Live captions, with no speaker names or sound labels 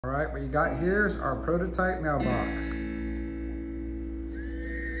right, what you got here is our prototype mailbox.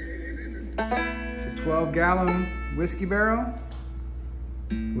 It's a 12-gallon whiskey barrel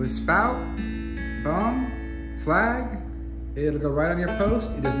with spout, bung, flag. It'll go right on your post.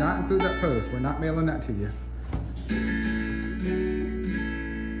 It does not include that post. We're not mailing that to you.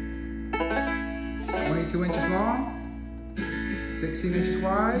 It's 22 inches long, 16 inches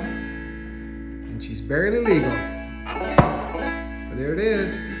wide, and she's barely legal. But there it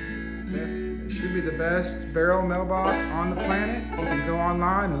is. It should be the best barrel mailbox on the planet. You can go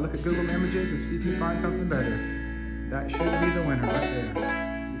online and look at Google Images and see if you find something better. That should be the winner right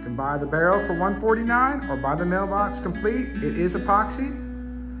there. You can buy the barrel for $149 or buy the mailbox complete. It is epoxied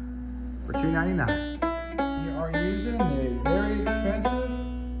for $299. We are using a very expensive,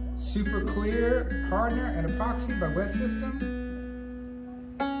 super clear hardener and epoxy by Wet System.